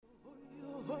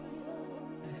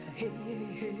Good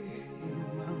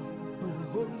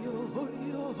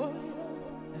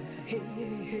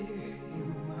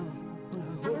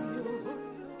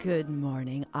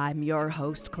morning. I'm your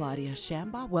host, Claudia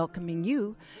Shamba, welcoming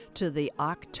you to the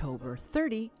October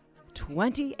 30,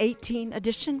 2018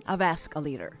 edition of Ask a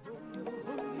Leader.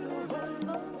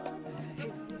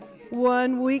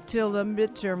 1 week till the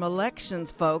midterm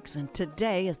elections, folks, and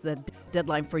today is the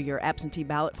deadline for your absentee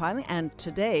ballot filing, and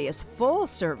today is full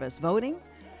service voting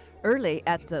early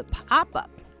at the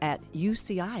pop-up at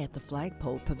UCI at the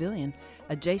Flagpole Pavilion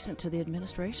adjacent to the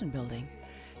administration building.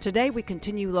 Today, we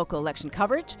continue local election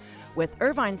coverage with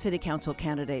Irvine City Council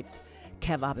candidates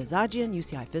Kev Abazajian,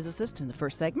 UCI physicist, in the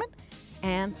first segment,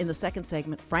 and in the second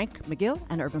segment, Frank McGill,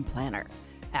 an urban planner.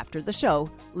 After the show,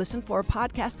 listen for a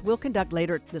podcast we'll conduct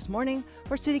later this morning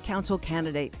for City Council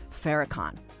candidate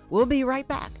Farrakhan. We'll be right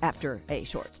back after a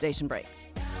short station break.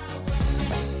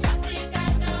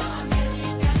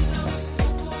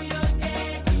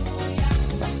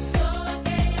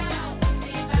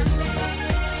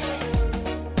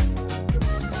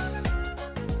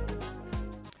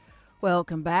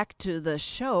 Welcome back to the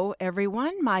show,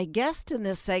 everyone. My guest in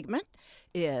this segment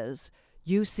is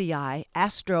UCI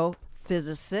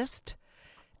astrophysicist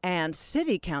and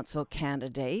City Council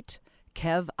candidate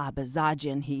Kev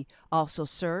Abazajian. He also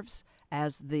serves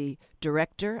as the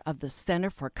director of the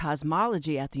Center for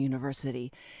Cosmology at the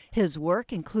university. His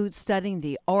work includes studying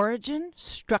the origin,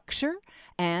 structure,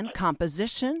 and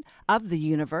composition of the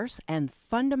universe and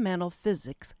fundamental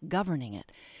physics governing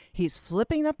it. He's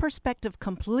flipping the perspective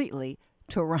completely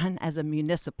to run as a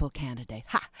municipal candidate.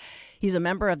 Ha! He's a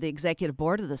member of the executive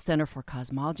board of the Center for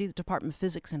Cosmology, the Department of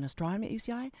Physics and Astronomy at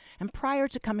UCI. And prior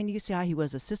to coming to UCI, he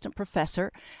was assistant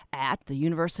professor at the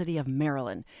University of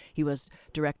Maryland. He was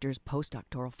director's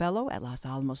postdoctoral fellow at Los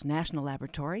Alamos National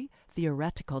Laboratory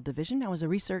Theoretical Division and was a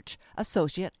research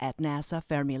associate at NASA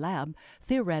Fermilab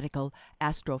Theoretical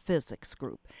Astrophysics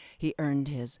Group. He earned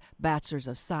his Bachelor's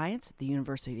of Science at the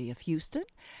University of Houston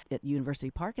at University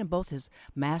Park and both his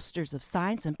Master's of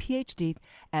Science and PhD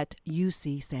at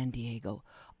UC San Diego.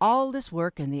 All this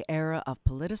work in the era of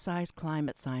politicized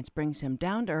climate science brings him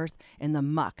down to earth in the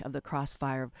muck of the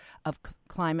crossfire of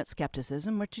climate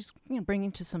skepticism, which is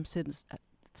bringing to some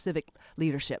civic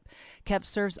leadership. Kev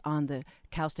serves on the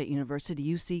Cal State University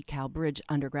UC Cal Bridge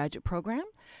undergraduate program,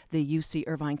 the UC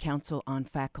Irvine Council on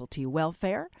Faculty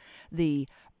Welfare, the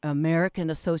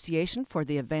American Association for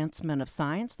the Advancement of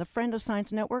Science, the Friend of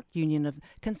Science Network, Union of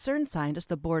Concerned Scientists,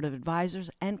 the Board of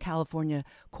Advisors, and California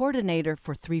Coordinator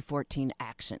for 314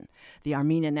 Action, the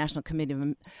Armenian National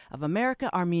Committee of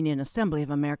America, Armenian Assembly of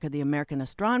America, the American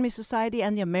Astronomy Society,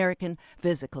 and the American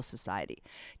Physical Society.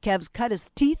 Kev's cut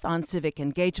his teeth on civic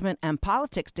engagement and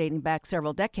politics dating back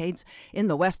several decades in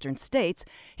the western states.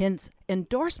 His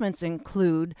endorsements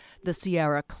include the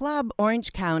Sierra Club,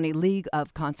 Orange County League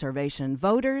of Conservation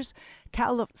Voters,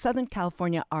 Southern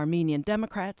California Armenian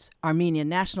Democrats, Armenian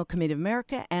National Committee of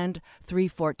America, and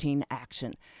 314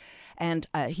 Action. And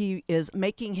he is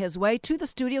making his way to the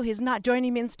studio. He's not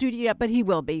joining me in the studio yet, but he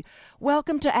will be.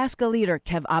 Welcome to Ask a Leader,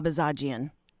 Kev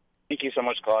Abazajian. Thank you so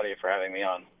much, Claudia, for having me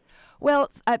on.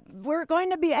 Well, we're going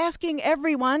to be asking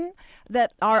everyone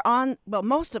that are on, well,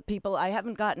 most of people, I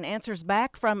haven't gotten answers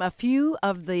back from a few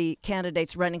of the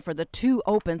candidates running for the two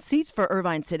open seats for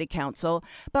Irvine City Council,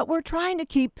 but we're trying to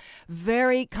keep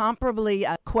very comparably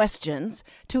questions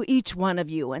to each one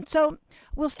of you. And so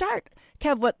we'll start,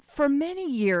 Kev, what for many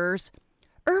years,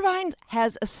 Irvine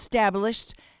has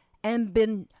established and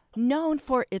been known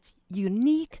for its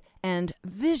unique and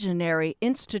visionary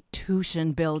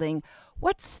institution building.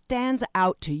 What stands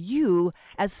out to you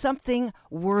as something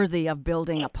worthy of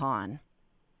building upon?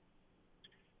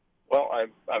 Well,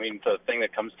 I mean, the thing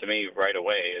that comes to me right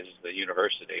away is the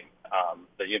university.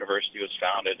 The university was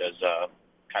founded as a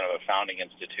kind of a founding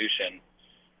institution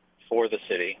for the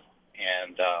city,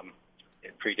 and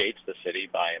it predates the city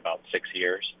by about 6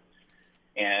 years.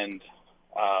 And,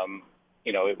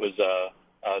 it was the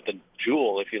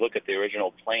jewel. If you look at the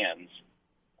original plans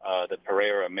that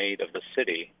Pereira made of the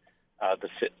city,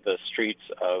 the streets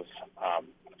of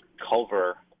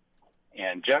Culver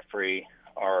and Jeffrey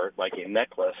are like a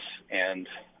necklace, and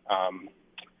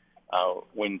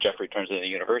when Jeffrey turns into the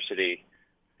university,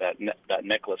 that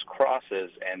necklace crosses,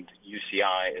 and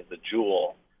UCI is the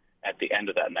jewel at the end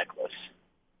of that necklace.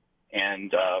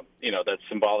 And, that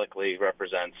symbolically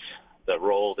represents the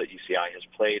role that UCI has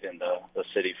played in the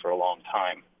city for a long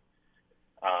time.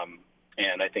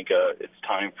 And I think it's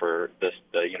time for the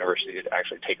university to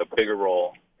actually take a bigger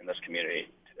role in this community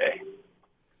today.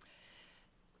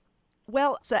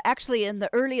 Well, so actually, in the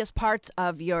earliest parts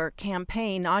of your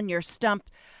campaign on your stump,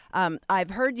 I've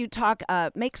heard you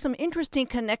make some interesting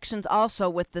connections also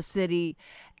with the city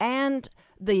and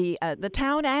the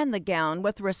town and the gown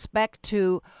with respect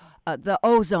to the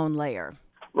ozone layer.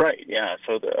 Right. Yeah.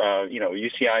 So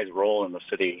UCI's role in the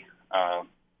city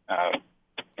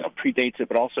predates it,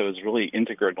 but also is really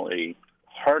integrally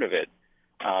part of it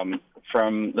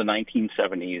from the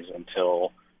 1970s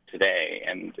until today.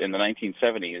 And in the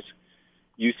 1970s,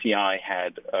 UCI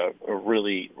had a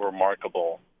really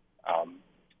remarkable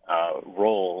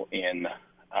role in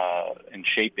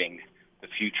shaping the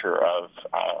future of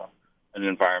an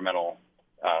environmental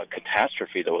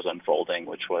catastrophe that was unfolding,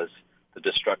 which was the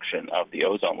destruction of the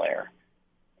ozone layer.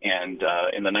 And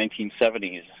in the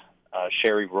 1970s,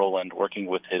 Sherry Rowland, working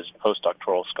with his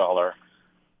postdoctoral scholar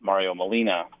Mario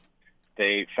Molina,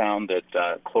 they found that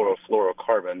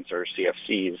chlorofluorocarbons, or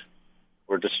CFCs,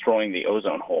 were destroying the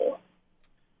ozone hole.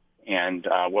 And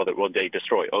they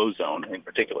destroy ozone in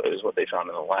particular is what they found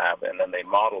in the lab. And then they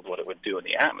modeled what it would do in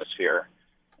the atmosphere,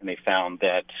 and they found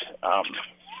that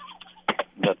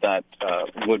that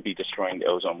would be destroying the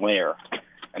ozone layer.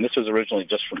 And this was originally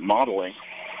just from modeling,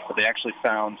 but they actually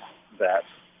found that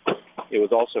it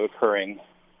was also occurring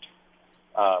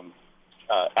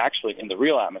actually in the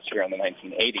real atmosphere in the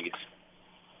 1980s.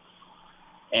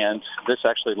 And this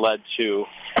actually led to,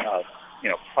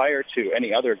 prior to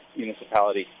any other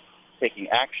municipality taking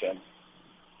action,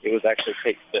 it was actually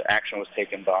the action was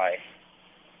taken by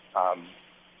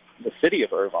the city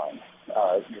of Irvine.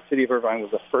 The city of Irvine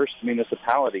was the first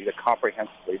municipality to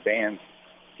comprehensively ban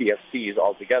CFCs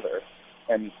altogether.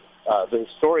 And the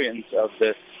historians of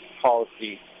this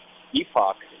policy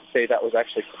epoch say that was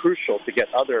actually crucial to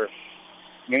get other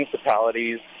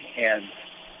municipalities and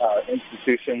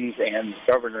institutions and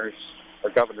governments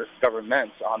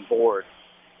on board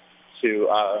to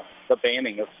the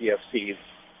banning of CFCs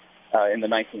in the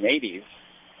 1980s,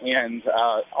 and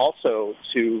also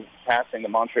to passing the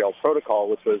Montreal Protocol,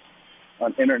 which was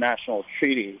an international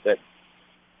treaty that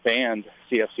banned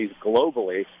CFCs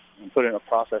globally and put in a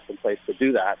process in place to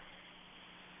do that.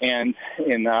 And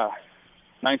in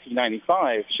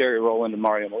 1995, Sherry Rowland and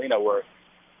Mario Molina were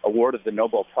awarded the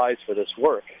Nobel Prize for this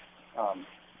work of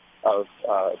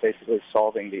basically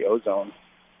solving the ozone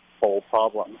hole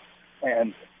problem.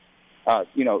 And,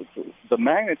 the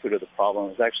magnitude of the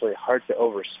problem is actually hard to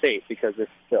overstate, because if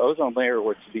the ozone layer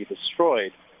were to be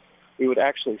destroyed, we would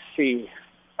actually see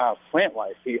plant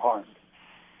life be harmed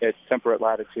at temperate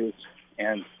latitudes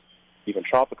and even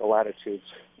tropical latitudes,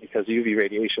 because UV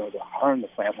radiation would harm the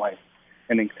plant life,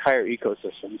 and entire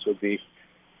ecosystems would be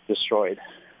destroyed.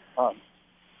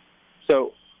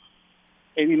 So,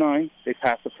 1989, they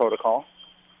passed the protocol,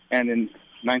 and in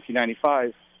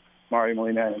 1995, Mario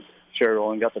Molina and Sherry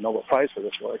Rowland got the Nobel Prize for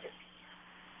this work.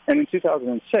 And in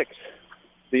 2006,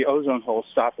 the ozone hole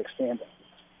stopped expanding.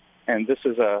 And this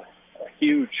is a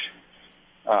huge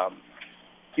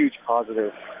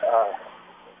positive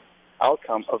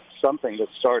outcome of something that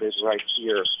started right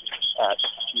here at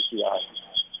UCI.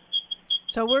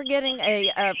 So we're getting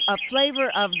a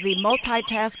flavor of the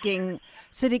multitasking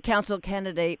city council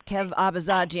candidate, Kev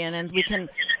Abazajian, and we can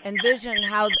envision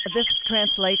how this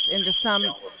translates into some...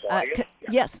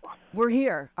 yes, we're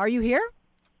here. Are you here?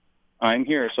 I'm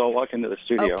here, so I'll walk into the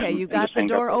studio. Okay, you got the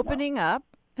door opening up.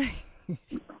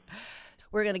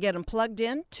 We're going to get him plugged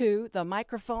in to the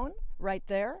microphone right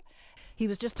there. He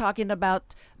was just talking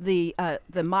about the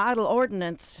model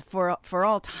ordinance for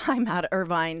all time out of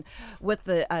Irvine with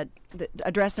the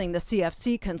addressing the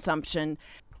CFC consumption,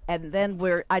 and then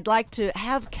I'd like to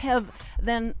have Kev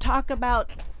then talk about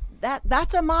that.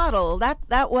 That's a model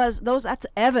that's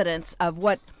evidence of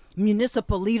what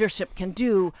municipal leadership can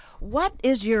do. What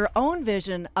is your own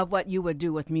vision of what you would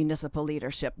do with municipal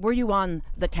leadership? Were you on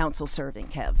the council serving,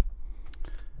 Kev?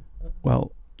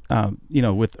 Well,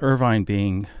 with Irvine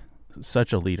being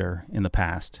such a leader in the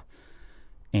past,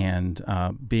 and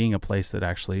being a place that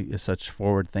actually is such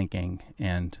forward thinking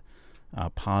and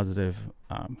positive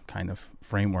kind of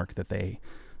framework that they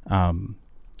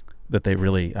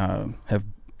really have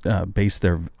based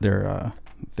their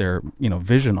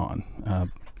vision on.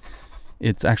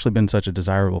 It's actually been such a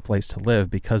desirable place to live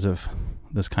because of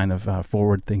this kind of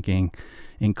forward thinking,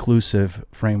 inclusive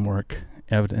framework,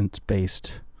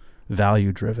 evidence-based,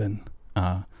 value-driven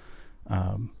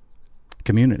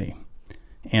community.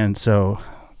 And so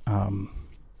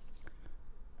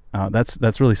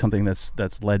that's really something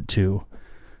that's led to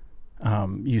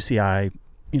UCI,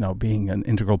 being an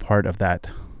integral part of that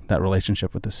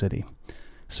relationship with the city.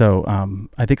 So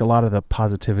I think a lot of the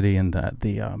positivity and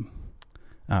the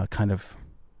kind of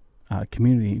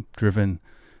community-driven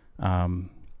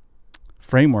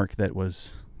framework that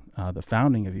was the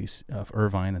founding of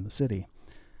Irvine and the city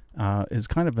has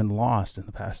kind of been lost in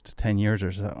the past 10 years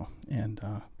or so. And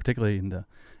particularly in the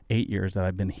 8 years that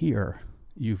I've been here,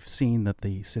 you've seen that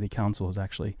the city council is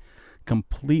actually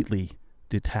completely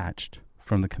detached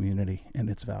from the community and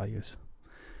its values.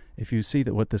 If you see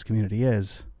that what this community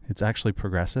is, it's actually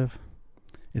progressive,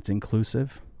 it's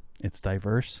inclusive, it's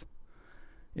diverse,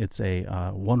 it's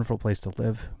a wonderful place to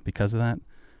live because of that.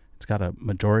 It's got a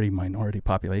majority-minority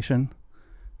population,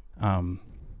 and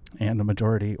a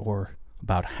majority, or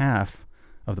about half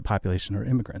of the population, are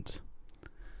immigrants.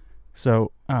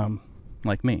 So,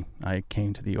 like me, I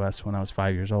came to the U.S. when I was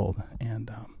 5 years old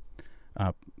and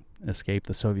escaped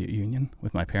the Soviet Union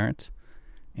with my parents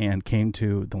and came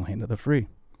to the land of the free.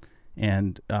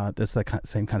 And that's the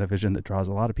same kind of vision that draws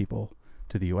a lot of people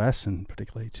to the U.S. and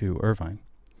particularly to Irvine.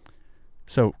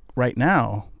 So right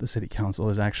now, the city council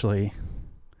is actually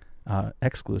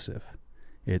exclusive.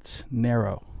 It's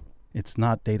narrow. It's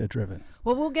not data-driven.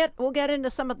 Well, we'll get into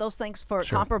some of those things for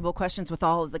Sure. comparable questions with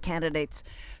all of the candidates.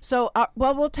 So,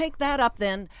 we'll take that up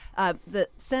then. The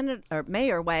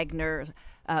Mayor Wagner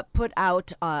put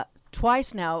out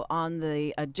twice now on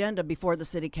the agenda before the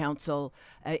City Council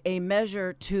a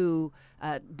measure to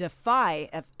defy,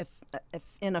 if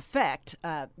in effect,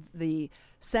 the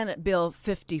Senate Bill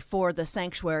 54, the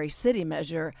Sanctuary City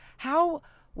measure. How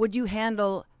would you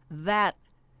handle that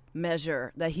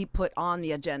measure that he put on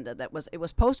the agenda? It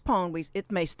was postponed.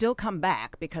 It may still come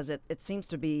back because it seems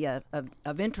to be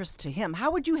of interest to him.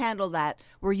 How would you handle that?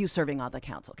 Were you serving on the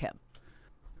council, Kev?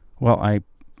 Well, I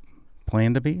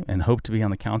plan to be and hope to be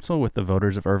on the council with the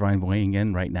voters of Irvine weighing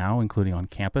in right now, including on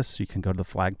campus. You can go to the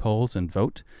flag polls and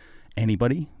vote.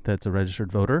 Anybody that's a registered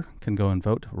voter can go and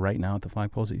vote right now at the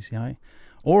flag polls at UCI.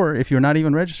 Or if you're not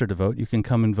even registered to vote, you can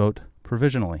come and vote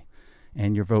provisionally,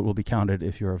 and your vote will be counted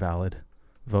if you're a valid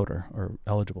voter or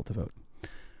eligible to vote.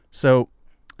 So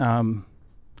how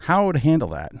I would handle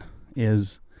that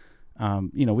is,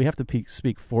 we have to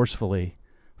speak forcefully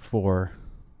for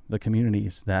the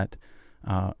communities that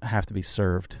have to be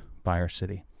served by our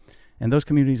city. And those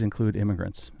communities include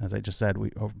immigrants. As I just said,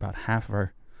 about half of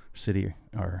our city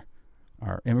are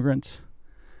immigrants.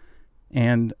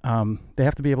 And they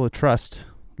have to be able to trust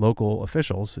local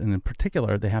officials, and in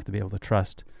particular, they have to be able to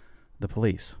trust the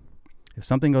police. If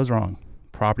something goes wrong,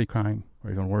 property crime,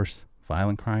 or even worse,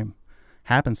 violent crime,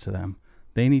 happens to them,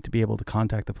 they need to be able to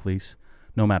contact the police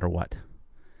no matter what,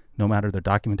 no matter their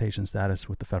documentation status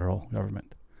with the federal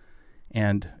government.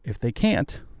 And if they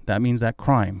can't, that means that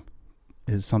crime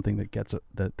is something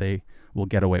that they will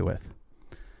get away with.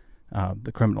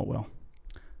 The criminal will.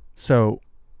 So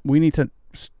we need to,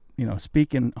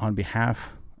 speak on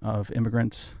behalf of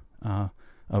immigrants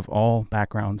of all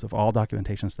backgrounds, of all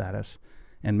documentation status,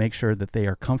 and make sure that they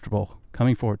are comfortable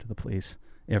coming forward to the police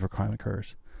if a crime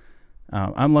occurs.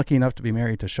 I'm lucky enough to be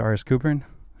married to Charis Kubrin.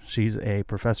 She's a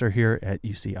professor here at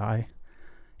UCI,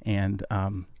 and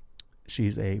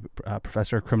she's a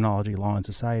professor of criminology, law, and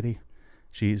society.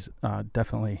 She's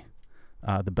definitely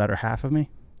the better half of me,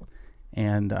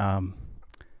 and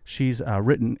she's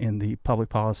written in the public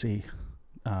policy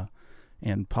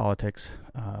and politics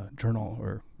journal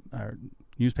or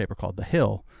newspaper called The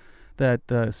Hill that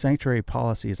sanctuary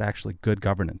policy is actually good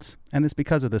governance. And it's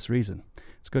because of this reason.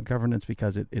 It's good governance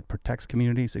because it protects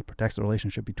communities, it protects the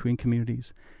relationship between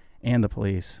communities and the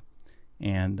police,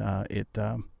 and it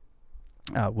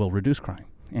will reduce crime,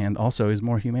 and also is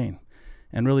more humane,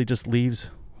 and really just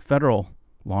leaves federal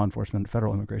law enforcement,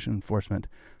 federal immigration enforcement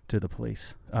to the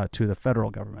police, to the federal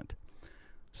government.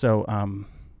 So,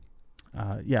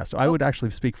 so I would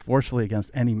actually speak forcefully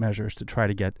against any measures to try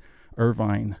to get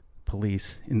Irvine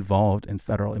police involved in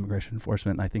federal immigration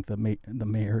enforcement. And I think the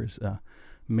mayor is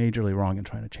majorly wrong in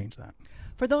trying to change that.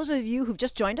 For those of you who've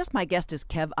just joined us, my guest is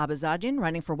Kev Abazajian,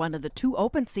 running for one of the 2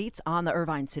 open seats on the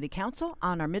Irvine City Council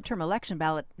on our midterm election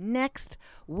ballot next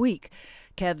week.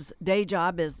 Kev's day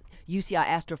job is UCI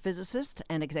astrophysicist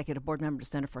and executive board member of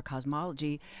the Center for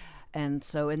Cosmology. And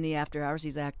so in the after hours,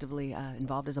 he's actively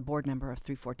involved as a board member of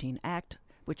 314 ACT,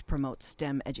 which promotes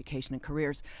STEM education and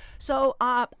careers. So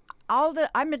I've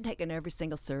been taking every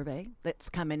single survey that's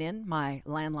coming in, my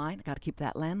landline. I got to keep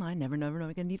that landline. Never know what I'm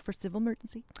going to need for civil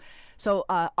emergency. So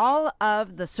all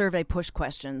of the survey push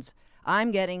questions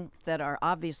I'm getting that are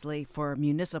obviously for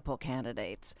municipal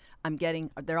candidates,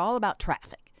 they're all about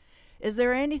traffic. Is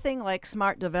there anything like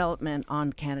smart development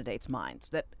on candidates' minds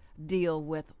that deal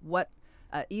with what,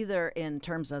 either in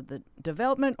terms of the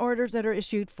development orders that are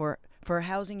issued for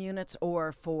housing units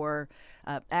or for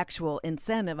actual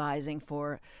incentivizing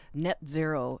for net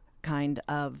zero kind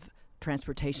of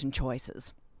transportation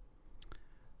choices?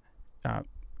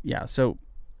 Yeah. So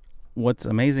what's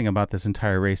amazing about this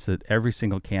entire race that every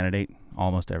single candidate,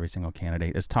 almost every single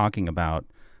candidate, is talking about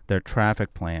their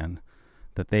traffic plan,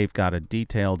 that they've got a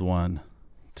detailed one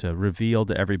to reveal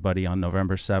to everybody on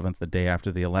November 7th, the day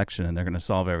after the election, and they're going to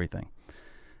solve everything.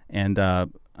 And,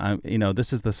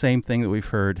 this is the same thing that we've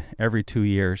heard every 2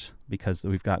 years, because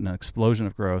we've gotten an explosion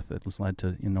of growth that has led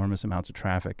to enormous amounts of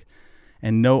traffic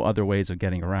and no other ways of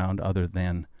getting around other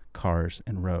than cars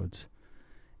and roads.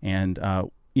 And,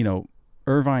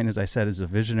 Irvine, as I said, is a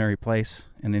visionary place,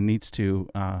 and it needs to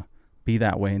be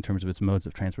that way in terms of its modes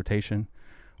of transportation.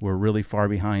 We're really far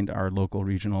behind our local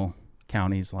regional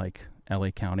counties like LA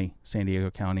County, San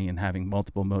Diego County, and having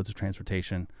multiple modes of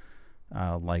transportation,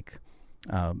 better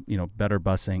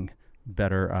busing,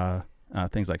 better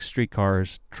things like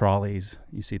streetcars, trolleys.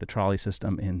 You see the trolley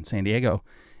system in San Diego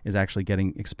is actually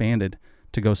getting expanded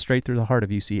to go straight through the heart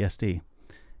of UCSD.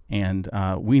 And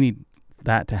we need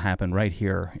that to happen right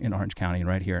here in Orange County and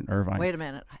right here in Irvine. Wait a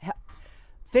minute.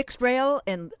 Fixed rail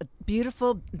in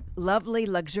beautiful, lovely,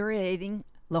 luxuriating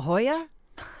La Jolla?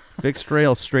 Fixed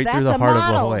rail straight through the heart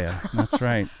of La Jolla. That's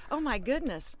right. Oh, my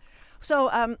goodness. So,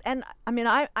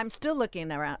 I'm still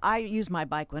looking around. I use my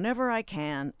bike whenever I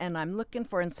can, and I'm looking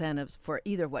for incentives for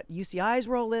either what UCI's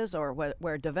role is or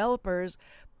where developers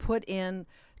put in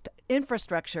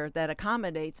infrastructure that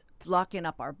accommodates locking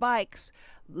up our bikes,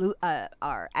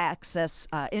 our access,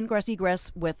 ingress,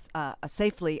 egress with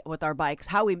safely with our bikes.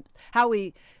 How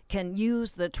we can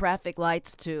use the traffic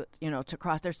lights to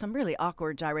cross. There's some really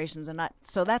awkward gyrations, and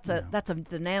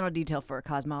the nano detail for a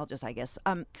cosmologist, I guess.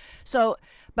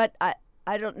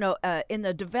 I don't know, in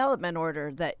the development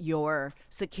order that you're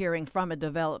securing from a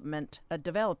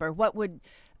developer, what would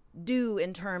do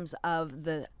in terms of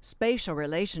the spatial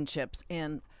relationships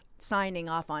in signing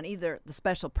off on either the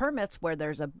special permits where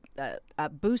there's a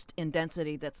boost in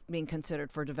density that's being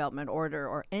considered for development order,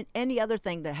 or any other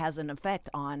thing that has an effect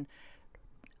on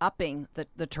upping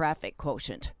the traffic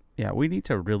quotient? Yeah, we need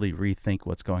to really rethink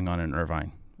what's going on in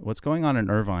Irvine. What's going on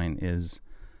in Irvine is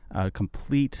a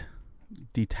complete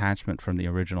detachment from the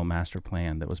original master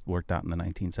plan that was worked out in the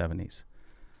 1970s.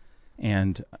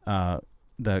 And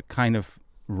the kind of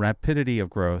rapidity of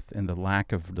growth and the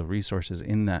lack of the resources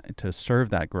in that to serve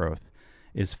that growth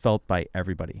is felt by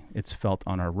everybody. It's felt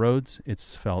on our roads,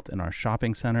 it's felt in our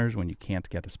shopping centers when you can't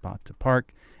get a spot to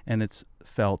park, and it's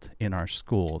felt in our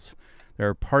schools. There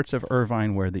are parts of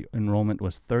Irvine where the enrollment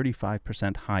was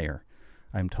 35% higher,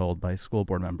 I'm told by school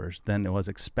board members, than it was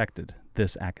expected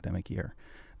this academic year.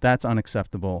 That's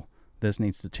unacceptable. This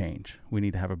needs to change. We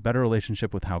need to have a better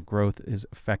relationship with how growth is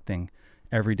affecting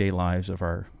everyday lives of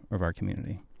our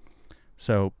community.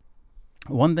 So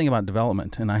one thing about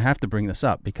development, and I have to bring this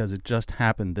up because it just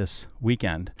happened this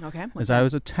weekend, is I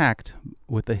was attacked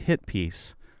with a hit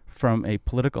piece from a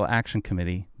political action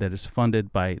committee that is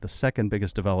funded by the second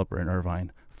biggest developer in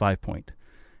Irvine, 5 Point.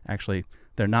 Actually,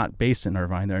 they're not based in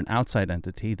Irvine. They're an outside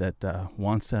entity that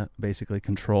wants to basically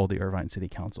control the Irvine City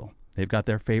Council. They've got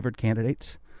their favored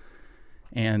candidates,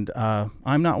 and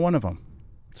I'm not one of them.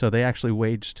 So they actually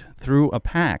waged through a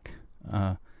PAC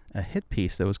a hit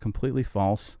piece that was completely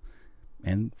false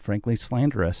and frankly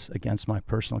slanderous against my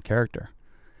personal character.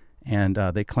 And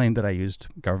they claimed that I used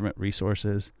government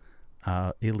resources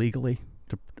illegally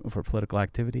for political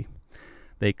activity.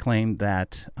 They claimed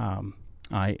that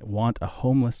I want a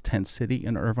homeless tent city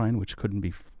in Irvine, which couldn't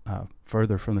be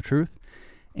further from the truth.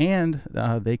 And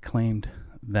they claimed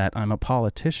that I'm a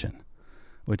politician,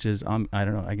 which is, I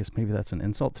don't know, I guess maybe that's an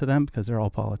insult to them because they're all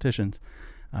politicians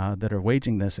that are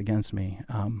waging this against me.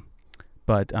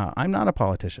 But I'm not a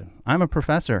politician. I'm a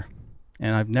professor,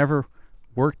 and I've never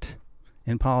worked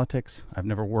in politics. I've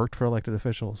never worked for elected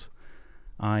officials.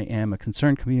 I am a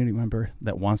concerned community member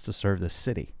that wants to serve this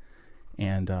city.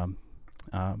 And,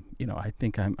 I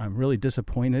think I'm really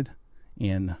disappointed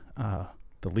in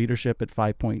the leadership at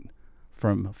 5 Point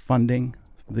from funding,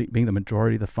 being the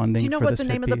majority of the funding. Do you know for what this the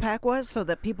name piece. of the PAC was, so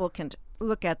that people can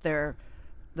look at the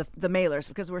mailers,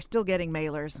 because we're still getting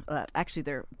mailers. Actually,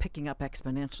 they're picking up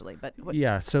exponentially. But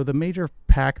yeah, so the major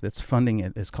PAC that's funding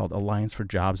it is called Alliance for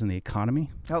Jobs and the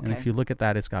Economy. Okay. And if you look at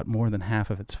that, it's got more than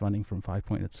half of its funding from 5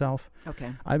 Point itself.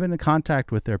 Okay. I've been in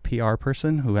contact with their PR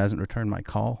person who hasn't returned my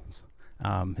calls.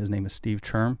 His name is Steve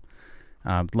Churm.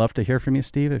 I'd love to hear from you,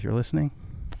 Steve, if you're listening.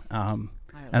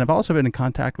 And I've also been in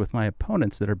contact with my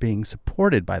opponents that are being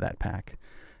supported by that PAC,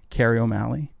 Carrie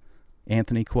O'Malley,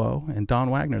 Anthony Kuo, and Don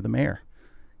Wagner, the mayor.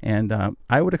 And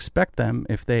I would expect them,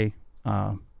 if they,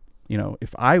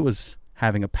 if I was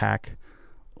having a PAC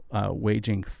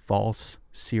waging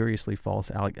seriously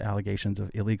false allegations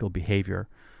of illegal behavior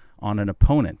on an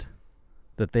opponent,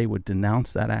 that they would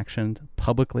denounce that action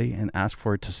publicly and ask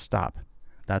for it to stop.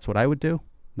 That's what I would do.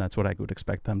 That's what I would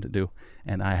expect them to do,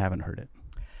 and I haven't heard it.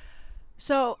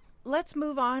 So let's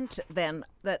move on to then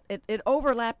that it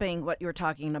overlapping what you're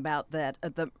talking about, that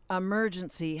the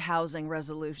emergency housing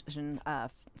resolution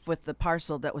with the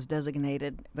parcel that was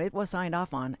designated, it was signed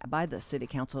off on by the city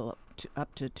council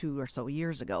up to 2 or so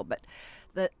years ago. But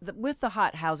with the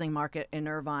hot housing market in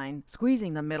Irvine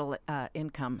squeezing the middle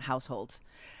income households,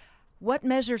 what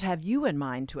measures have you in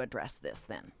mind to address this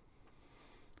then?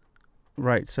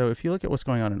 Right. So if you look at what's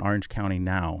going on in Orange County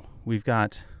now, we've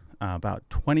got about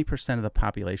 20% of the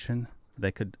population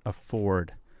that could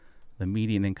afford the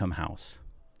median income house.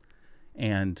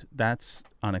 And that's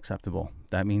unacceptable.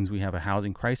 That means we have a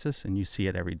housing crisis, and you see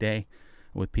it every day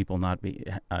with people not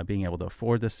being able to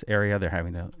afford this area. They're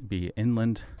having to be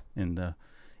inland in the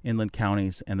inland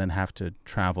counties and then have to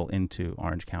travel into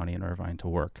Orange County and Irvine to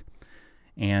work.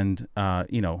 And,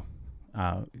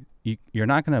 you're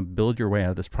not going to build your way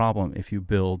out of this problem if you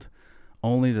build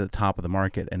only to the top of the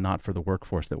market and not for the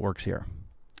workforce that works here.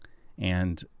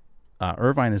 And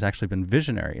Irvine has actually been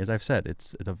visionary. As I've said,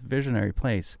 it's a visionary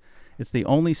place. It's the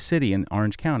only city in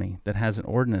Orange County that has an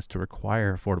ordinance to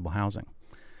require affordable housing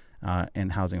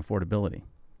and housing affordability.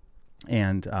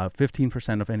 And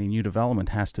 15% of any new development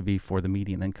has to be for the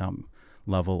median income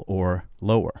level or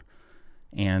lower.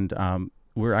 And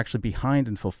we're actually behind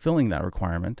in fulfilling that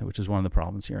requirement, which is one of the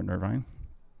problems here in Irvine.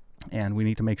 And we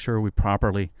need to make sure we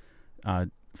properly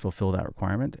fulfill that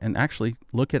requirement and actually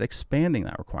look at expanding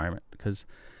that requirement, because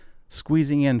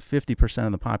squeezing in 50%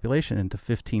 of the population into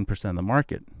 15% of the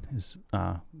market is,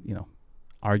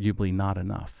 arguably not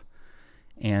enough.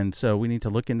 And so we need to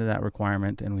look into that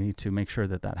requirement, and we need to make sure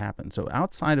that that happens. So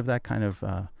outside of that kind of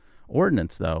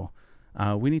ordinance, though,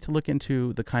 we need to look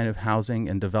into the kind of housing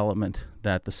and development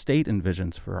that the state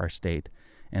envisions for our state,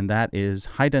 and that is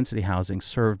high-density housing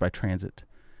served by transit.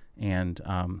 And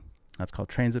that's called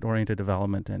transit-oriented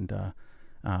development, and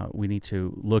we need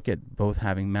to look at both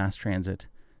having mass transit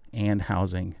and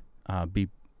housing be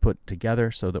put together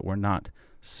so that we're not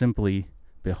simply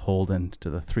beholden to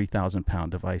the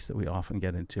 3,000-pound device that we often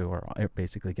get into, or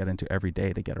basically get into every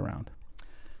day to get around.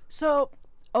 So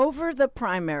over the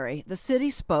primary, the city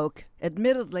spoke.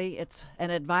 Admittedly, it's an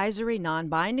advisory,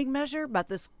 non-binding measure, but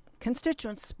the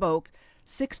constituents spoke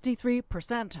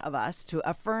 63% of us to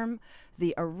affirm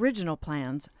the original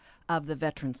plans of the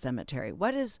Veterans Cemetery.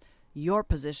 What is your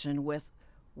position with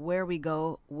where we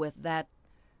go with that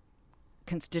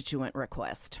constituent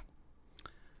request?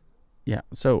 Yeah,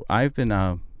 so I've been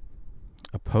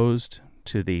opposed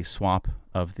to the swap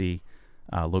of the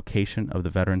location of the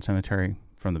Veterans Cemetery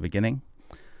from the beginning.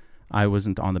 I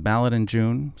wasn't on the ballot in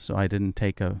June, so I didn't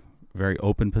take a very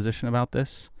open position about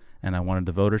this, and I wanted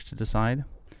the voters to decide.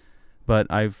 But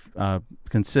I've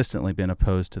consistently been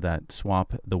opposed to that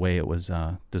swap the way it was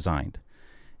designed.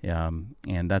 And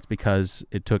that's because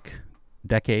it took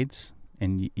decades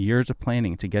and years of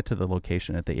planning to get to the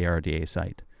location at the ARDA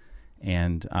site.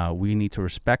 And we need to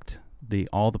respect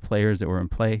all the players that were in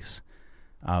place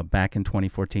back in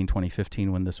 2014,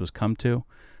 2015 when this was come to.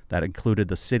 That included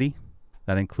the city.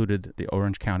 That included the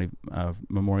Orange County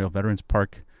Memorial Veterans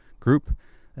Park group.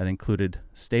 That included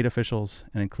state officials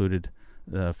and included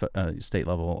the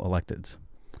state-level electeds.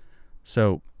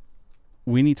 So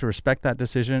we need to respect that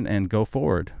decision and go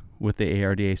forward with the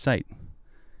ARDA site.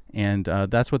 And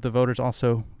that's what the voters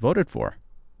also voted for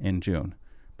in June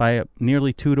by a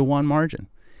nearly 2-to-1 margin,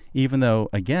 even though,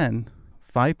 again,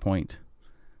 5 Point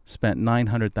spent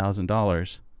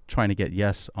 $900,000 trying to get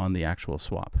yes on the actual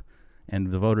swap. And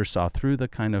the voters saw through the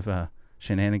kind of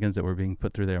shenanigans that were being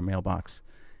put through their mailbox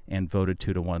and voted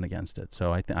 2-to-1 against it.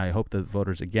 So I hope the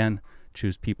voters, again,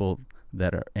 choose people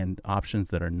that are and options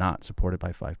that are not supported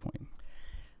by 5 Point.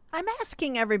 I'm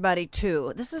asking everybody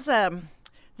too. This is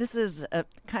a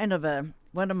kind of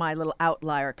one of my little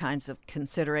outlier kinds of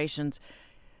considerations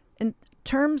in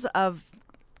terms of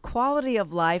quality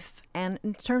of life and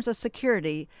in terms of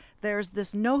security. There's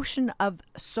this notion of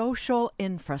social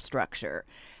infrastructure.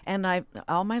 And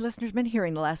all my listeners have been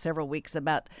hearing the last several weeks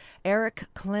about Eric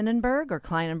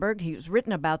Kleinenberg. He's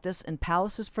written about this in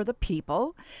Palaces for the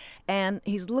People. And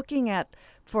he's looking at,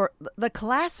 for the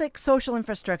classic social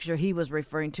infrastructure he was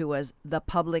referring to as the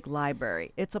public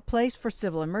library. It's a place for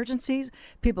civil emergencies.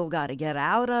 People got to get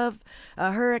out of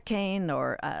a hurricane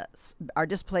or are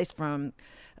displaced from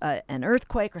an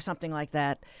earthquake or something like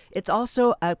that. It's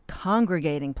also a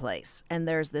congregating place, and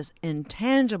there's this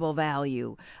intangible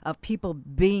value of people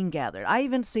being gathered. I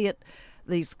even see it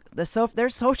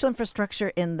there's social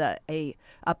infrastructure in a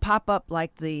pop-up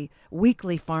like the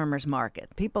weekly farmers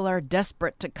market. People are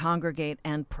desperate to congregate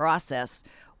and process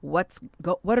what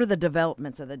are the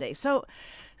developments of the day. So,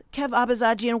 Kev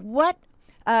Abazajian,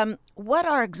 what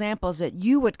are examples that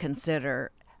you would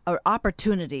consider or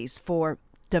opportunities for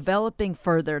developing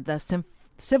further the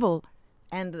civil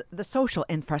and the social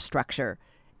infrastructure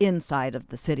inside of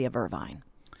the city of Irvine?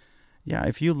 Yeah,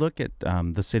 if you look at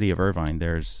the city of Irvine,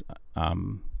 there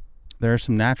are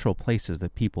some natural places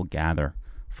that people gather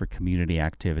for community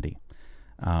activity.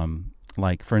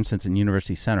 Like, for instance, in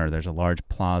University Center, there's a large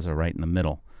plaza right in the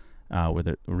middle where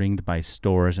they're ringed by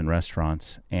stores and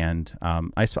restaurants. And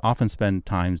I often spend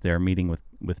times there meeting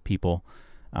with people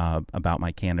about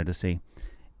my candidacy.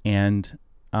 And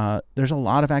there's a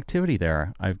lot of activity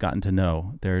there I've gotten to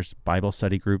know. There's Bible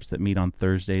study groups that meet on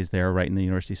Thursdays there right in the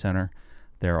University Center.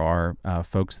 There are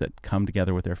folks that come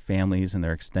together with their families and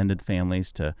their extended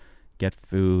families to get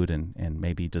food and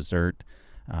maybe dessert.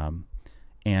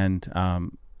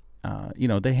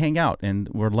 They hang out, and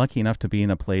we're lucky enough to be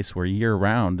in a place where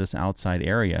year-round this outside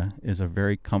area is a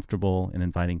very comfortable and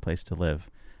inviting place to live.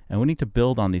 And we need to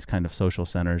build on these kind of social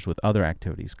centers with other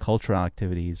activities, cultural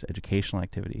activities, educational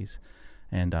activities.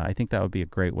 And I think that would be a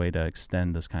great way to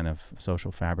extend this kind of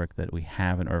social fabric that we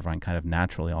have in Irvine kind of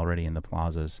naturally already in the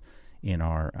plazas in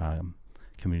our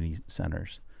community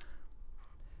centers.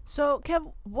 So,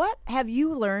 Kev, what have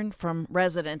you learned from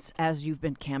residents as you've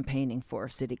been campaigning for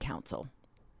city council?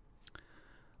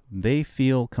 They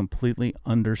feel completely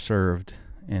underserved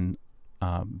and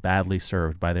badly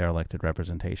served by their elected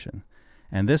representation.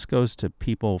 And this goes to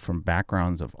people from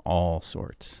backgrounds of all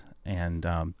sorts. And,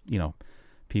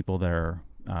 people that are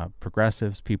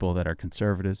progressives, people that are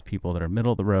conservatives, people that are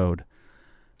middle of the road.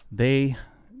 They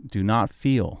do not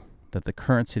feel that the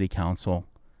current city council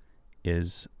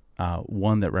is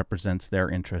one that represents their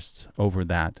interests over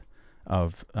that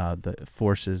of the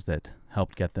forces that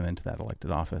helped get them into that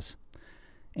elected office.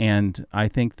 And I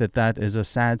think that is a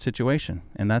sad situation,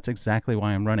 and that's exactly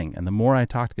why I'm running. And the more I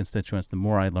talk to constituents, the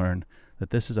more I learn that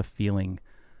this is a feeling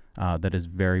that is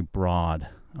very broad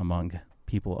among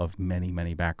people of many,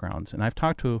 many backgrounds. And I've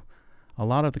talked to a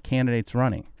lot of the candidates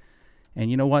running, and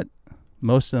you know what?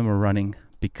 Most of them are running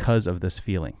because of this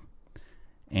feeling.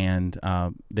 And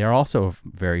they're also of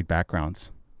varied backgrounds,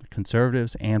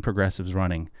 conservatives and progressives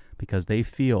running, because they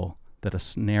feel that a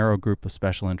narrow group of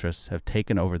special interests have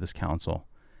taken over this council,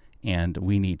 and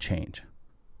we need change.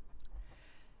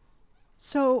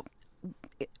 So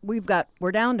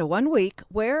we're down to 1 week.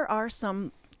 Where are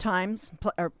some times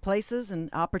or places and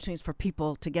opportunities for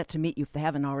people to get to meet you if they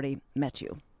haven't already met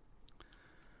you?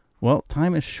 Well,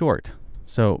 time is short.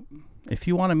 So if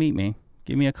you want to meet me,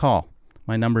 give me a call.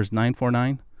 My number is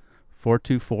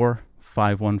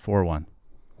 949-424-5141.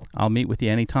 I'll meet with you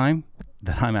anytime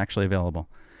that I'm actually available.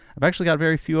 I've actually got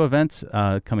very few events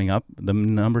coming up. The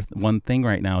number one thing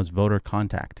right now is voter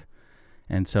contact.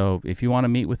 And so if you want to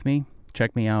meet with me,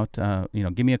 check me out.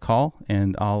 Give me a call,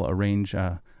 and I'll arrange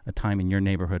a time in your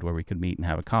neighborhood where we could meet and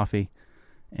have a coffee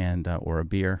and or a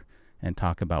beer and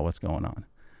talk about what's going on.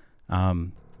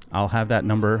 I'll have that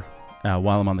number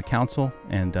while I'm on the council,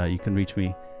 and you can reach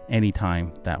me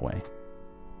anytime that way.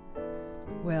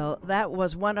 Well, that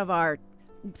was one of our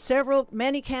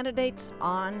many candidates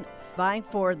vying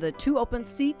for the 2 open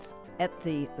seats at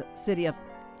the city of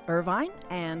Irvine,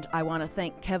 and I want to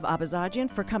thank Kev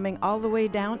Abazajian for coming all the way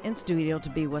down in studio to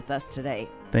be with us today.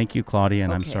 Thank you, Claudia,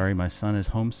 and Okay. I'm sorry my son is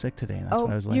homesick today. That's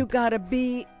why I was late. You gotta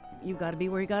be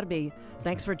where you gotta be.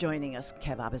 Thanks for joining us,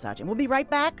 Kev Abazajian. We'll be right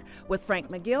back with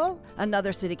Frank McGill,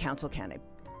 another city council candidate.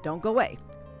 Don't go away.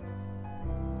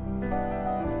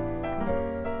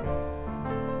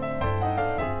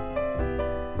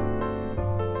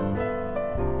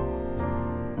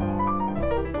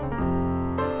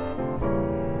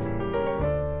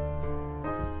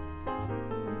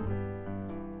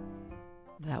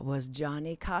 That was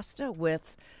Johnny Costa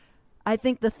with, I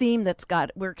think, the theme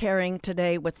we're carrying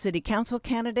today with city council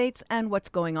candidates and what's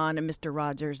going on in Mr.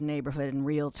 Rogers' neighborhood in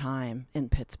real time in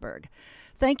Pittsburgh.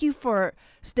 Thank you for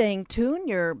staying tuned.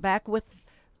 You're back with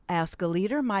Ask a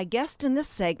Leader. My guest in this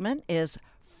segment is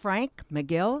Frank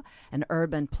McGill, an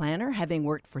urban planner, having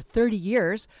worked for 30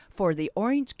 years for the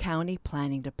Orange County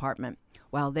Planning Department.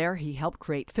 While there, he helped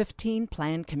create 15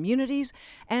 planned communities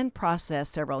and process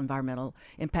several environmental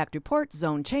impact reports,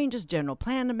 zone changes, general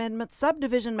plan amendments,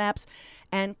 subdivision maps,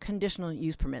 and conditional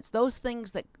use permits. Those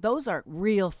are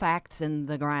real facts in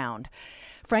the ground.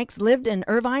 Frank's lived in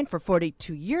Irvine for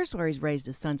 42 years, where he's raised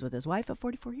his sons with his wife of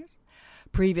 44 years.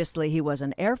 Previously, he was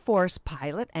an Air Force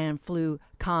pilot and flew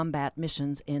combat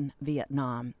missions in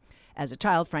Vietnam. As a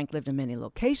child, Frank lived in many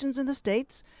locations in the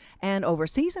States and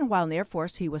overseas, and while in the Air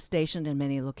Force, he was stationed in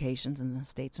many locations in the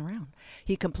states around.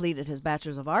 He completed his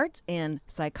Bachelor's of Arts in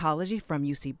Psychology from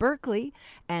UC Berkeley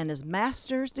and his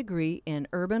Master's degree in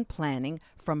Urban Planning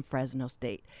from Fresno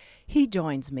State. He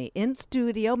joins me in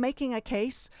studio making a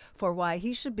case for why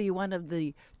he should be one of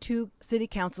the 2 city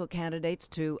council candidates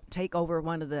to take over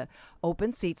one of the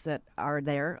open seats that are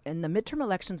there in the midterm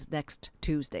elections next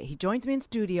Tuesday. He joins me in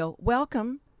studio.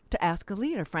 Welcome to Ask a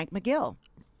Leader, Frank McGill.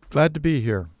 Glad to be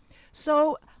here.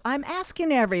 So I'm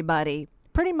asking everybody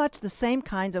pretty much the same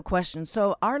kinds of questions,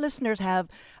 so our listeners have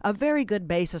a very good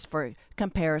basis for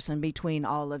comparison between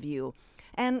all of you.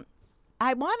 And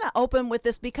I want to open with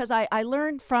this because I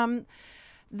learned from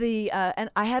and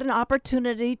I had an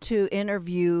opportunity to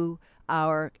interview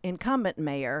our incumbent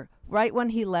mayor right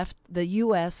when he left the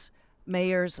U.S.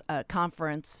 Mayor's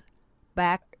Conference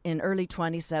back in early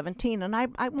 2017. And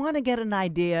I want to get an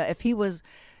idea if he was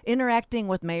interacting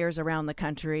with mayors around the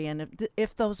country and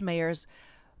if those mayors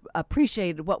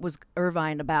appreciated what was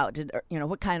Irvine about,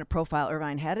 what kind of profile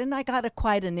Irvine had, and I got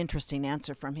quite an interesting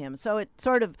answer from him. So it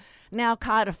sort of now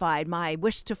codified my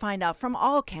wish to find out from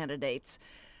all candidates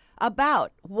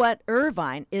about what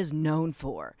Irvine is known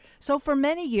for. So for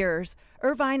many years,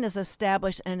 Irvine is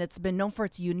established, and it's been known for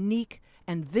its unique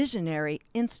and visionary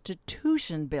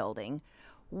institution building.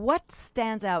 What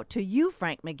stands out to you,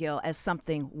 Frank McGill, as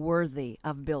something worthy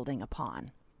of building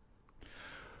upon?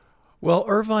 Well,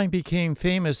 Irvine became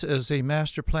famous as a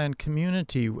master plan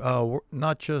community,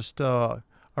 not just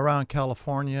around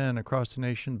California and across the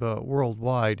nation, but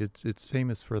worldwide. It's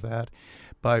famous for that,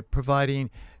 by providing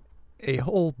a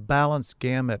whole balanced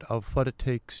gamut of what it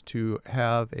takes to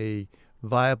have a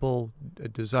viable,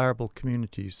 desirable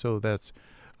community. So that's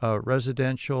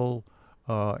residential,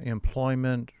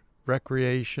 employment,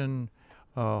 recreation,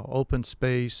 open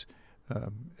space,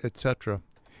 etc.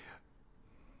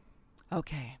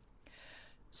 Okay.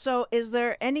 So is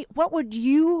there what would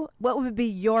be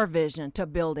your vision to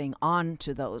building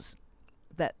onto those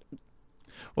that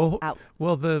Well,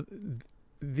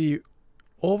 the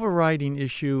overriding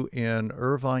issue in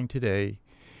Irvine today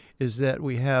is that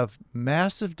we have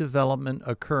massive development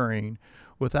occurring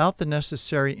without the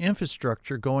necessary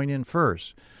infrastructure going in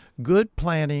first. Good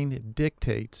planning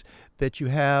dictates that you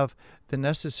have the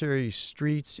necessary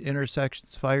streets,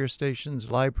 intersections, fire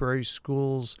stations, libraries,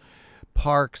 schools,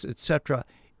 parks, etc.,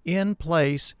 in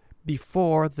place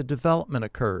before the development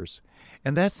occurs.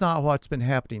 And that's not what's been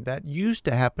happening. That used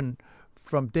to happen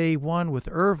from day one with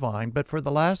Irvine, but for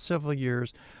the last several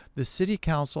years, the city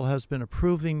council has been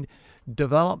approving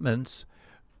developments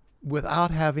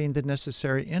without having the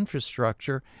necessary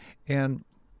infrastructure. And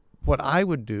what I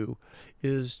would do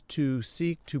is to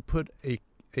seek to put a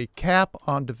cap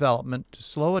on development, to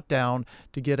slow it down,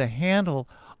 to get a handle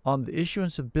on the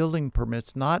issuance of building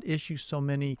permits, not issue so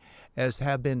many as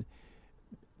have been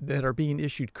that are being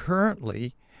issued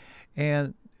currently,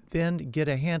 and then get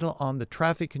a handle on the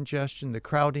traffic congestion, the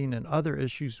crowding, and other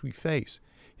issues we face.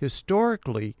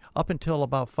 Historically, up until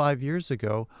about 5 years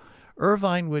ago,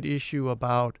 Irvine would issue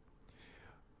about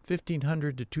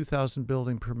 1,500 to 2,000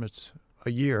 building permits a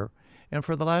year, and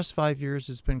for the last 5 years,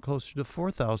 it's been closer to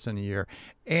 4,000 a year.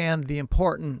 And the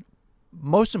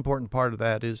most important part of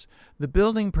that is the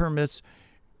building permits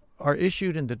are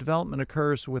issued and the development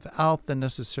occurs without the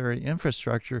necessary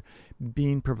infrastructure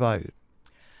being provided.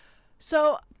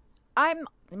 So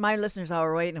my listeners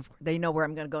are waiting. They know where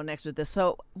I'm going to go next with this.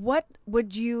 So what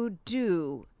would you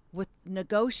do with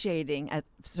negotiating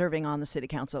serving on the city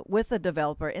council with a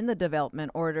developer in the development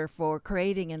order for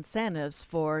creating incentives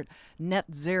for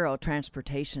net zero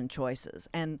transportation choices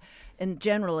and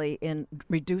generally in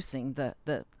reducing the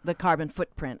carbon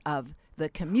footprint of the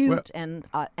commute and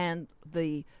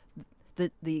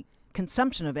the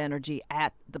consumption of energy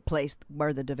at the place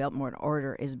where the development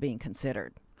order is being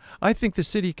considered? I think the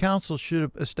city council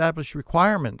should establish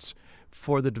requirements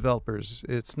for the developers.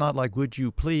 It's not like, would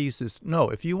you please? No,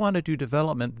 if you want to do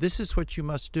development, this is what you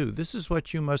must do. This is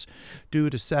what you must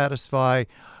do to satisfy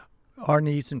our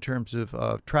needs in terms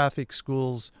of traffic,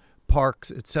 schools, parks,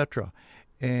 etc.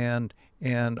 And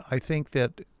I think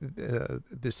that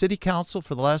the city council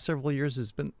for the last several years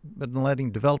has been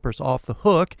letting developers off the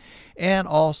hook, and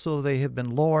also they have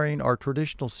been lowering our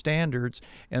traditional standards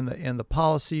and the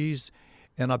policies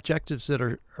and objectives that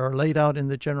are laid out in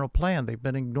the general plan. They've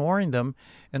been ignoring them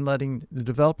and letting the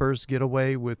developers get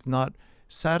away with not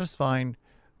satisfying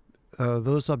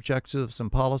those objectives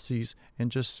and policies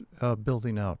and just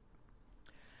building out.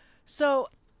 So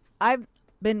I've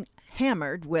been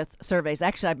hammered with surveys.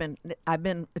 Actually, I've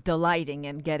been delighting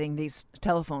in getting these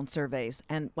telephone surveys,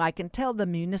 and I can tell the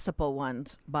municipal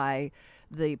ones by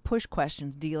the push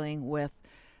questions dealing with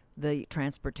the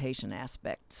transportation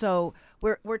aspect. So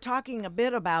we're talking a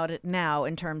bit about it now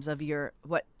in terms of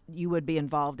what you would be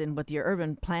involved in with your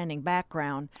urban planning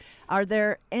background. Are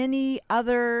there any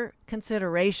other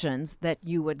considerations that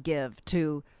you would give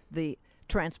to the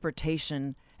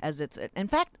transportation as it's? In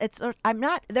fact,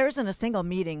 there isn't a single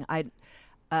meeting I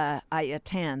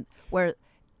attend where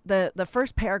the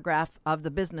first paragraph of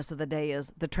the business of the day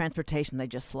is the transportation they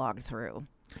just slogged through.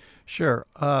 Sure.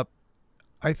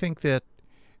 I think that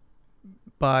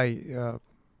by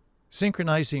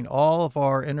synchronizing all of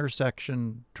our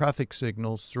intersection traffic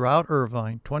signals throughout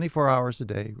Irvine 24 hours a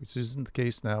day, which isn't the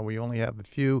case now. We only have a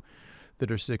few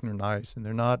that are synchronized, and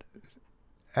they're not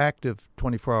active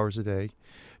 24 hours a day.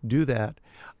 Do that.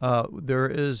 There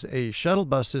is a shuttle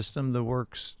bus system that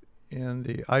works in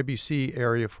the IBC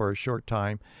area for a short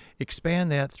time.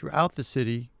 Expand that throughout the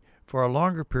city for a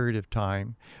longer period of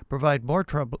time. Provide more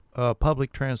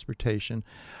public transportation.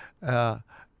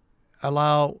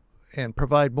 Allow and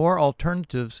provide more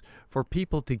alternatives for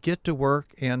people to get to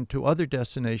work and to other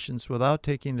destinations without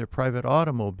taking their private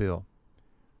automobile.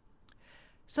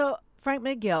 So, Frank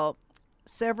McGill,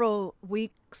 several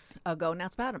weeks ago, now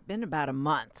it's been about a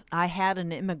month, I had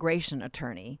an immigration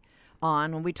attorney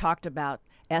on when we talked about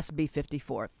SB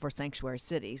 54 for sanctuary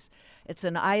cities. It's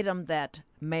an item that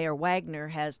Mayor Wagner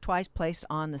has twice placed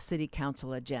on the city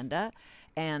council agenda,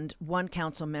 and one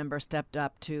council member stepped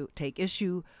up to take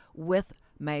issue with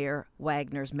Mayor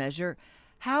Wagner's measure.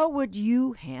 How would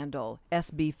you handle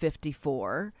SB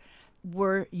 54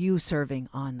 were you serving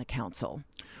on the council?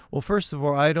 Well, first of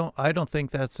all, I don't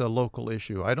think that's a local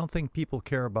issue. I don't think people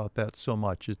care about that so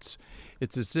much. It's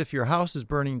as if your house is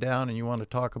burning down and you want to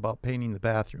talk about painting the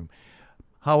bathroom.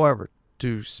 However,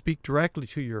 to speak directly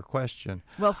to your question,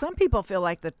 well, some people feel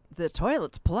like the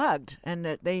toilet's plugged and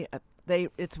that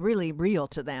it's really real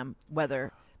to them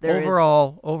whether there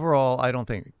overall, I don't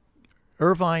think.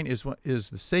 Irvine is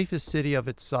the safest city of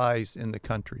its size in the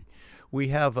country. We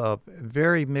have a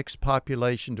very mixed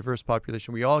population, diverse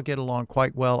population. We all get along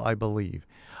quite well, I believe.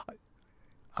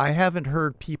 I haven't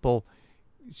heard people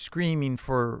screaming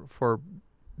for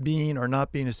being or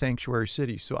not being a sanctuary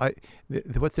city. So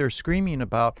what they're screaming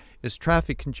about is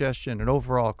traffic congestion and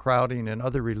overall crowding and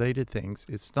other related things.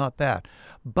 It's not that.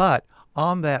 But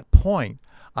on that point,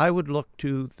 I would look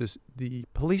to the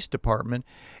police department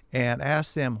and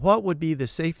ask them what would be the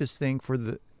safest thing for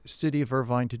the city of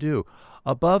Irvine to do.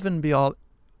 Above and beyond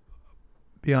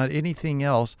anything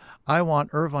else, I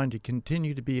want Irvine to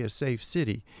continue to be a safe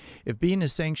city. If being a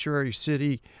sanctuary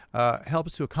city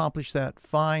helps to accomplish that,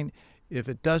 fine. If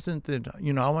it doesn't, then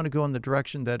I want to go in the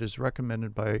direction that is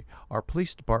recommended by our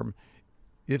police department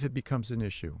if it becomes an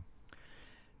issue.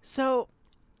 So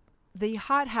the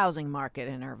hot housing market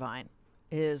in Irvine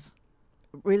is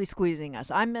really squeezing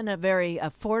us. I'm in a very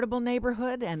affordable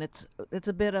neighborhood, and it's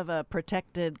a bit of a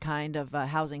protected kind of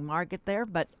housing market there,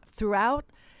 but throughout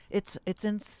it's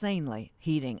insanely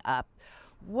heating up.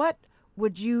 What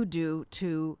would you do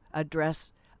to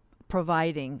address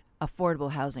providing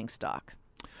affordable housing stock?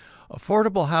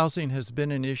 Affordable housing has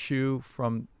been an issue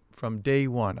from day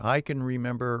one. I can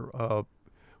remember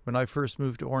when I first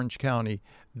moved to Orange County,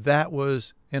 that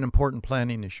was an important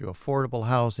planning issue, affordable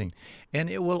housing. And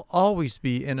it will always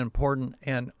be an important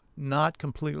and not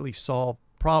completely solved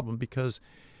problem because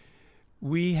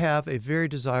we have a very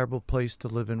desirable place to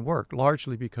live and work,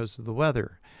 largely because of the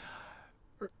weather.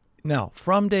 Now,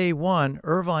 from day one,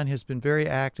 Irvine has been very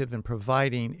active in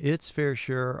providing its fair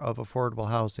share of affordable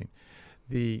housing.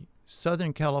 The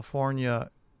Southern California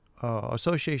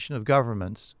Association of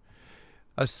Governments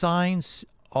assigns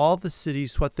all the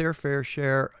cities what their fair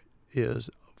share is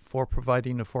for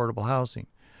providing affordable housing.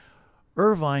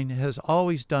 Irvine has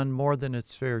always done more than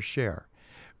its fair share.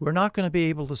 We're not going to be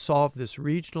able to solve this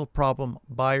regional problem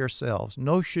by ourselves,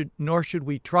 nor should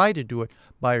we try to do it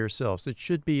by ourselves. It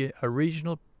should be a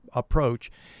regional approach,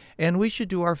 and we should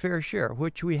do our fair share,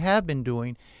 which we have been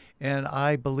doing, and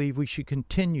I believe we should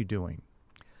continue doing.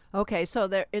 Okay, so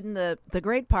there in the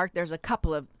Great Park, there's a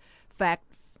couple of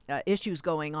issues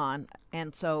going on,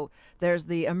 and so there's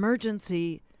the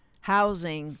emergency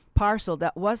housing parcel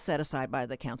that was set aside by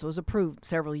the council. It was approved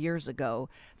several years ago.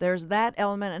 There's that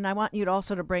element, and I want you to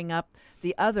also to bring up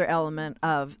the other element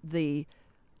of the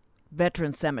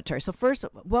veteran cemetery. So first,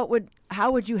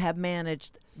 how would you have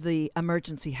managed the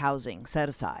emergency housing set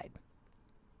aside?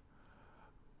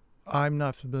 I'm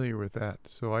not familiar with that,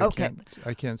 so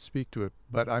I can't speak to it.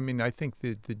 But I mean, I think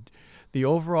the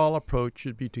overall approach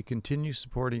should be to continue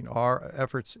supporting our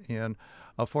efforts in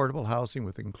affordable housing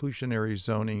with inclusionary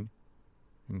zoning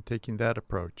and taking that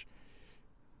approach.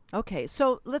 Okay,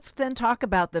 so let's then talk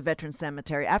about the Veteran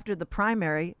Cemetery. After the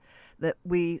primary, that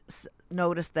we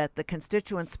noticed that the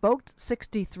constituents spoke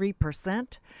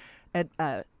 63%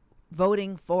 at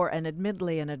voting for an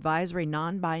admittedly an advisory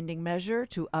non-binding measure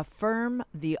to affirm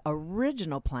the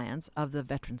original plans of the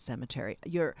Veteran Cemetery.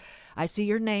 I see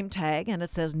your name tag and it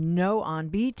says no on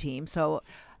B team, so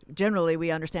generally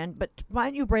we understand, but why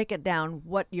don't you break it down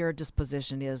what your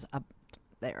disposition is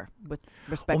there with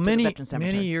respect to the Veteran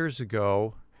Cemetery? Many years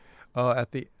ago,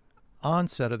 at the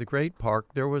onset of the Great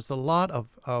Park, there was a lot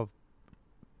of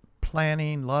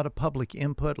planning, a lot of public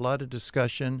input, a lot of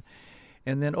discussion.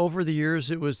 And then over the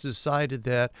years, it was decided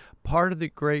that part of the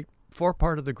Great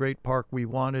Park, we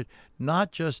wanted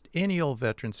not just any old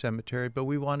veteran cemetery, but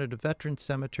we wanted a veteran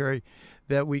cemetery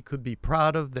that we could be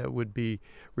proud of, that would be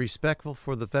respectful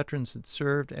for the veterans that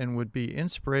served, and would be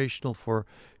inspirational for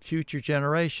future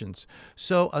generations.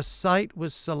 So a site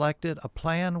was selected, a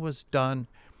plan was done.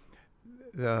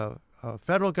 The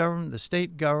federal government, the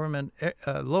state government,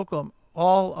 local,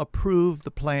 all approved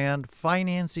the plan.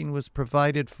 Financing was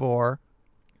provided for.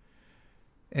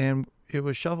 And it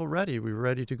was shovel ready. We were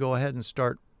ready to go ahead and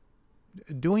start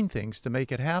doing things to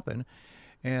make it happen.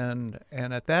 And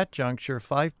at that juncture,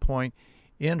 5 Point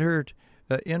entered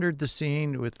the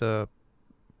scene with the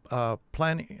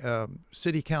planning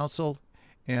city council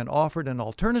and offered an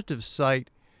alternative site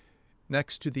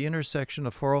next to the intersection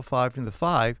of 405 and the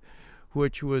 5,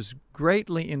 which was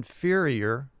greatly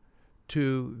inferior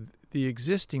to the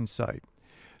existing site.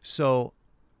 So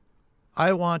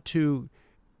I want to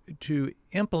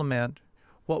implement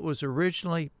what was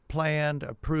originally planned,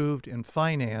 approved, and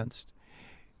financed,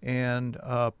 and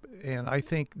I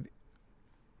think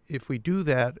if we do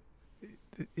that,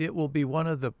 it will be one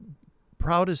of the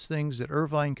proudest things that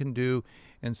Irvine can do,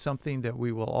 and something that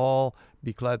we will all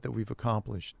be glad that we've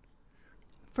accomplished.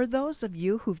 For those of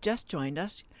you who've just joined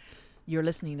us, you're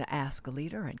listening to Ask a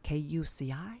Leader at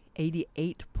KUCI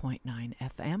 88.9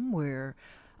 FM. We're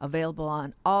available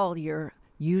on all your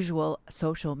usual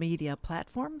social media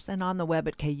platforms and on the web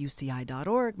at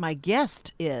kuci.org. My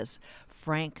guest is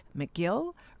Frank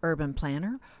McGill, urban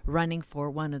planner, running for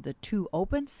one of the 2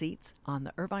 open seats on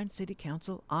the Irvine City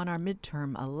Council on our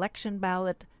midterm election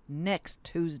ballot next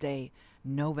Tuesday,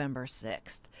 November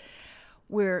 6th.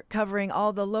 We're covering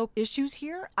all the local issues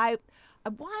here. I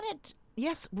wanted,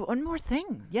 yes, one more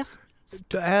thing. Yes.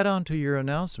 To add on to your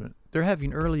announcement, they're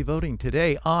having early voting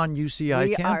today on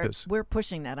UCI campus. We're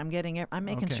pushing that. I'm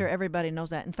making sure everybody knows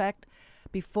that. In fact,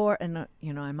 before, and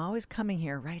I'm always coming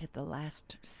here right at the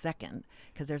last second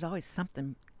because there's always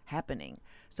something happening.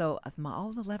 So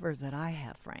all the levers that I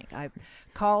have, Frank, I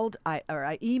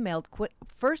emailed.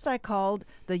 First, I called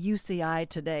the UCI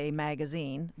Today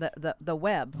magazine, the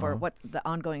web for what the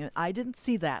ongoing. I didn't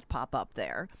see that pop up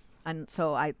there, and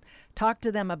so I talked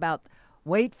to them about.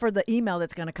 Wait for the email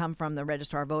that's going to come from the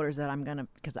registrar of voters that I'm going to,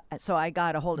 so I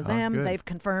got a hold of them. Good. They've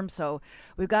confirmed. So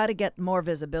we've got to get more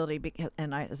visibility.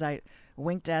 And as I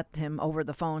winked at him over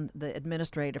the phone, the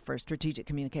administrator for strategic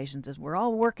communications is we're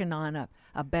all working on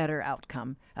a better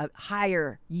outcome, a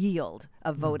higher yield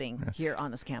of voting here on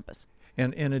this campus.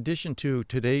 And in addition to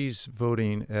today's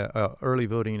voting, early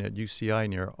voting at UCI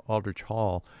near Aldrich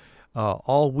Hall,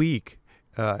 all week,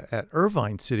 at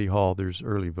Irvine City Hall, there's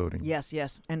early voting. Yes,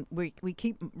 and we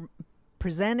keep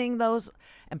presenting those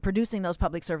and producing those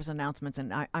public service announcements,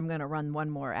 and I'm going to run one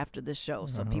more after this show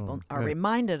so people are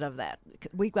reminded of that.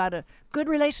 We've got a good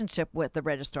relationship with the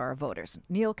registrar of voters.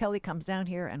 Neil Kelly comes down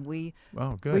here, and we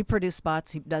produce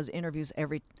spots. He does interviews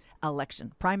every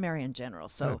election, primary and general.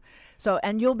 So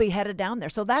and you'll be headed down there.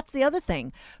 So that's the other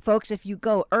thing, folks. If you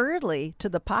go early to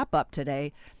the pop-up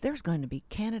today, there's going to be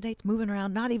candidates moving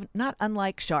around, not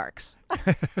unlike sharks.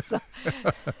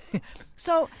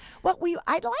 So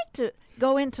I'd like to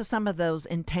go into some of those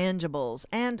intangibles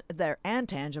and their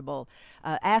tangible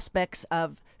aspects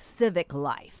of civic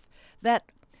life. That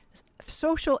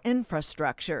social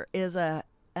infrastructure is a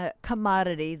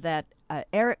commodity that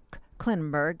Eric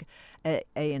Klinenberg,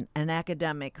 an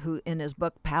academic who in his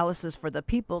book Palaces for the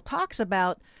People talks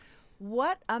about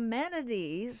what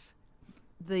amenities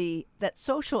that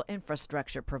social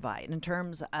infrastructure provide in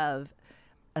terms of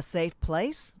a safe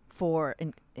place for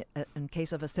in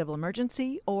case of a civil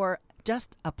emergency, or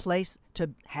just a place to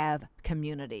have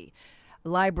community.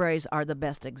 Libraries are the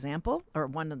best example, or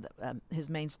one of his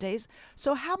mainstays.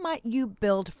 So how might you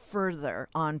build further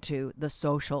onto the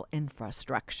social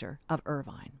infrastructure of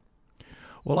Irvine?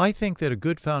 Well, I think that a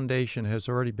good foundation has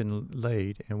already been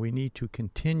laid, and we need to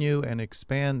continue and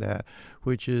expand that,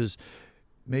 which is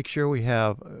make sure we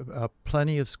have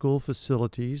plenty of school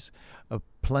facilities,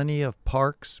 plenty of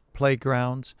parks,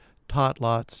 playgrounds, tot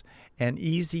lots, and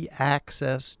easy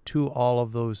access to all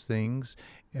of those things,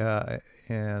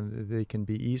 and they can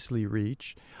be easily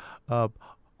reached.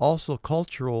 Also,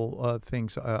 cultural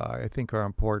things I think are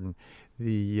important.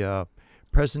 The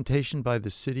presentation by the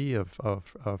city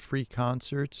of free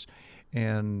concerts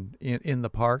and in the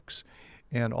parks,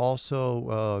 and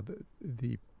also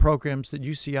the programs that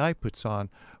UCI puts on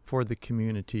for the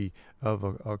community of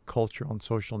a cultural and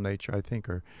social nature, I think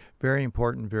are very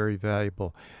important, very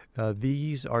valuable.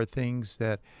 These are things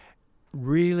that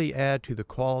really add to the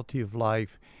quality of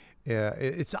life.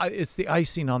 It's the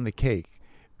icing on the cake.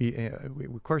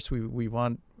 Of course, we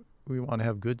want to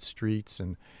have good streets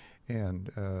and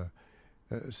a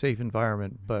safe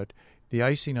environment, but the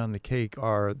icing on the cake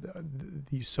are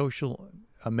these social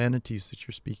amenities that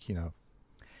you're speaking of.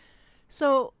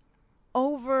 So,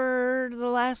 over the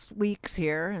last weeks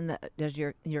here, and as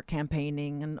you're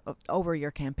campaigning and over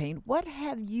your campaign, what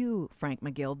have you, Frank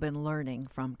McGill, been learning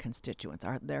from constituents,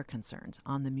 their concerns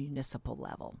on the municipal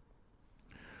level?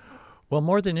 Well,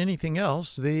 more than anything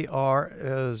else, they are,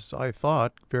 as I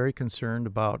thought, very concerned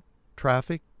about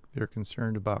traffic. They're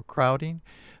concerned about crowding.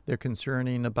 They're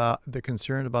concerned about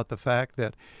the fact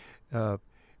that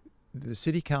the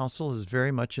city council is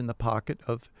very much in the pocket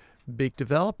of big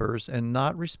developers and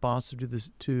not responsive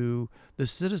to the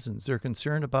citizens. They're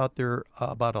concerned about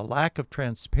about a lack of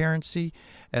transparency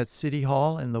at City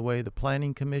Hall and the way the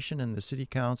Planning Commission and the City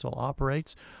Council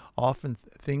operates. Often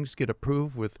things get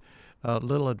approved with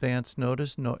little advance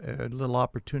notice, little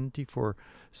opportunity for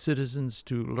citizens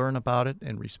to learn about it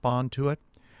and respond to it.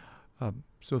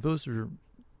 So those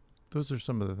are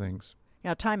some of the things.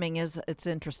 Yeah, timing it's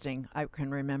interesting. I can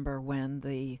remember when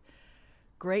the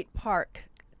Great Park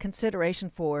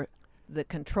consideration for the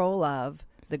control of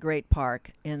the Great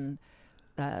Park in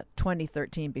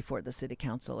 2013 before the City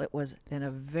Council. It was in a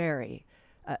very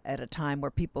at a time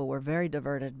where people were very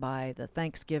diverted by the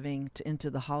Thanksgiving into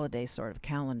the holiday sort of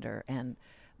calendar, and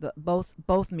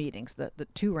both meetings, the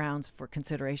two rounds for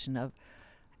consideration of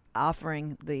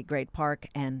offering the Great Park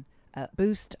and a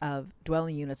boost of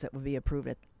dwelling units that would be approved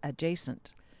at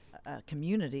adjacent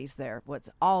communities there was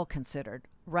all considered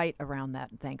right around that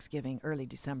Thanksgiving, early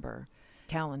December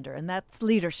calendar. And that's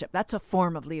leadership. That's a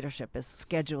form of leadership, is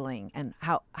scheduling and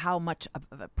how much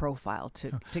of a profile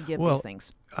to give these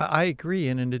things. I agree.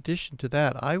 And in addition to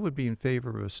that, I would be in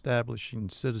favor of establishing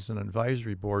citizen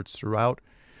advisory boards throughout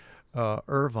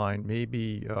Irvine,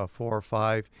 maybe 4 or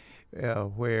 5,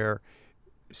 where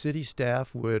city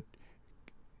staff would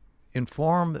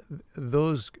inform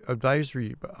those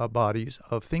advisory bodies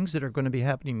of things that are going to be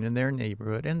happening in their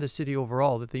neighborhood and the city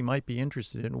overall that they might be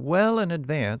interested in well in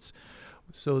advance,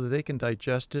 so that they can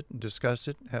digest it and discuss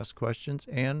it, ask questions,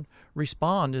 and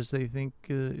respond as they think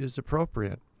is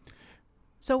appropriate.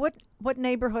 So what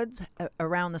neighborhoods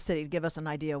around the city, give us an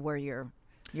idea where you're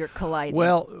colliding?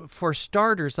 Well, for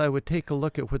starters, I would take a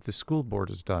look at what the school board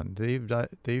has done.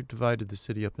 They've divided the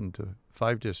city up into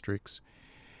 5 districts,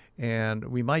 and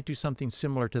we might do something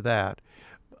similar to that.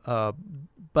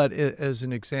 But as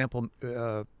an example,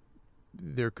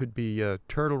 there could be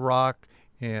Turtle Rock,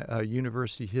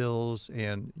 University Hills,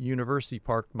 and University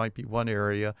Park might be one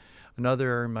area. Another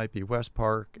area might be West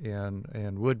Park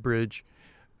and Woodbridge,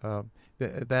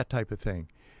 that type of thing.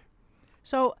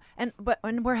 So, and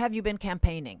where have you been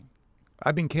campaigning?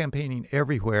 I've been campaigning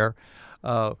everywhere.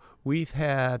 We've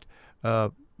had,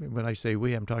 when I say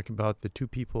we, I'm talking about the 2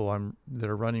 people that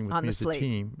are running with me as a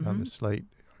team on the slate.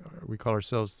 We call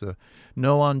ourselves the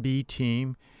No on B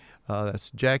team.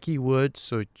 That's Jackie Wood,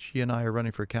 so she and I are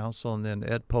running for council, and then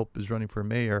Ed Pope is running for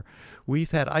mayor.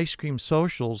 We've had ice cream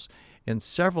socials in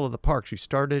several of the parks. We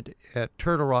started at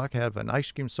Turtle Rock, have an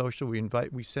ice cream social.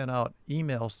 We sent out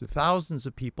emails to thousands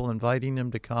of people inviting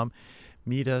them to come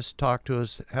meet us, talk to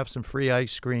us, have some free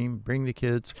ice cream, bring the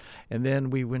kids. And then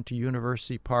we went to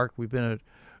University Park. We've been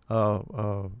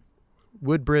at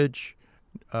Woodbridge,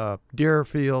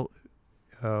 Deerfield,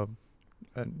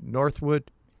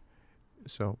 Northwood.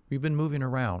 So we've been moving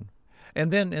around,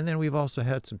 and then we've also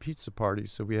had some pizza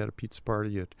parties. So we had a pizza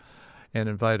party and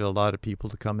invited a lot of people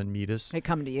to come and meet us. They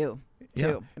come to you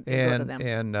too.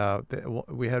 Yeah.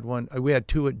 We had one. We had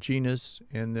 2 at Gina's,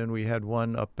 and then we had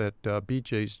one up at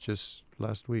BJ's just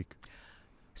last week.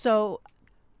 So,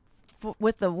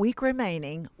 with the week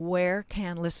remaining, where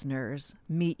can listeners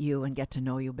meet you and get to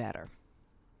know you better?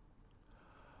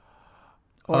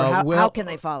 Or how can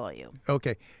they follow you?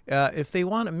 Okay. If they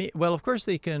want to meet, well, of course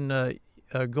they can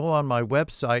go on my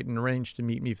website and arrange to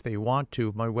meet me if they want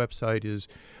to. My website is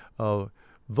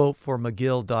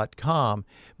voteformcgill.com.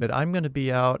 But I'm going to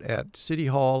be out at City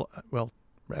Hall. Well,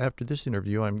 after this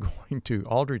interview, I'm going to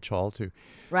Aldrich Hall to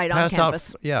on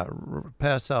campus.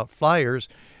 Pass out flyers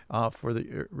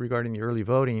regarding the early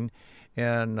voting.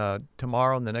 And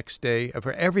tomorrow and the next day,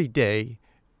 for every day,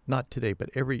 not today, but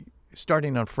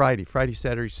starting on Friday,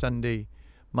 Saturday, Sunday,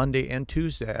 Monday, and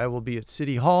Tuesday, I will be at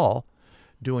City Hall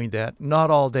doing that. Not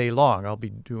all day long. I'll be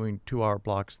doing 2-hour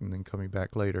blocks and then coming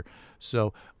back later.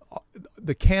 So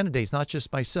the candidates, not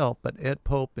just myself, but Ed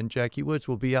Pope and Jackie Woods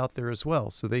will be out there as well.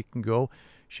 So they can go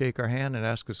shake our hand and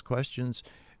ask us questions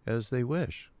as they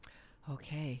wish.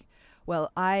 Okay.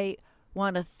 Well, I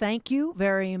want to thank you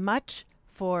very much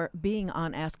for being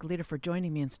on Ask a Leader, for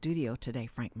joining me in studio today,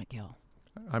 Frank McGill.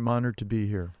 I'm honored to be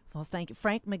here. Well, thank you.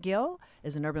 Frank McGill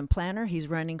is an urban planner. He's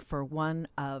running for one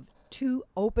of 2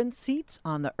 open seats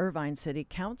on the Irvine City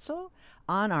Council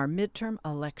on our midterm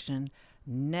election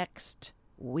next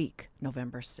week,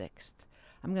 November 6th.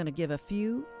 I'm going to give a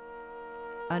few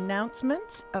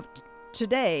announcements of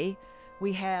today.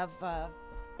 We have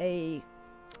the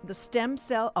stem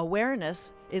cell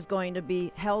awareness is going to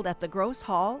be held at the Gross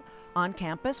Hall on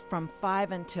campus from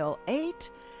 5 until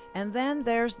 8. And then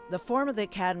there's the Forum of the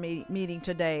Academy meeting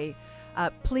today.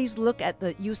 Please look at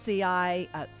the UCI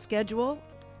schedule,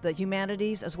 the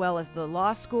humanities as well as the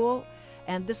law school.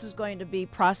 And this is going to be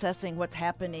processing what's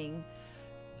happening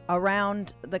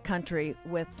around the country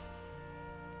with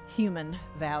human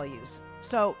values.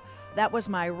 So that was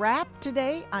my wrap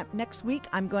today. Next week,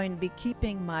 I'm going to be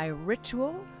keeping my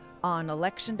ritual on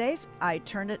election days. I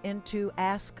turn it into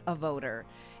Ask a Voter.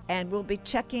 And we'll be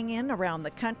checking in around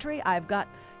the country. I've got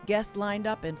guests lined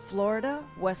up in Florida,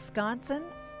 Wisconsin,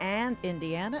 and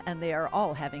Indiana, and they are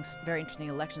all having very interesting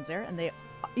elections there. And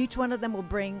each one of them will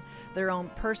bring their own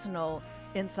personal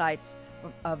insights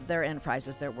of their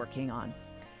enterprises they're working on.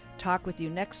 Talk with you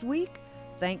next week.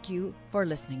 Thank you for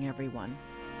listening, everyone.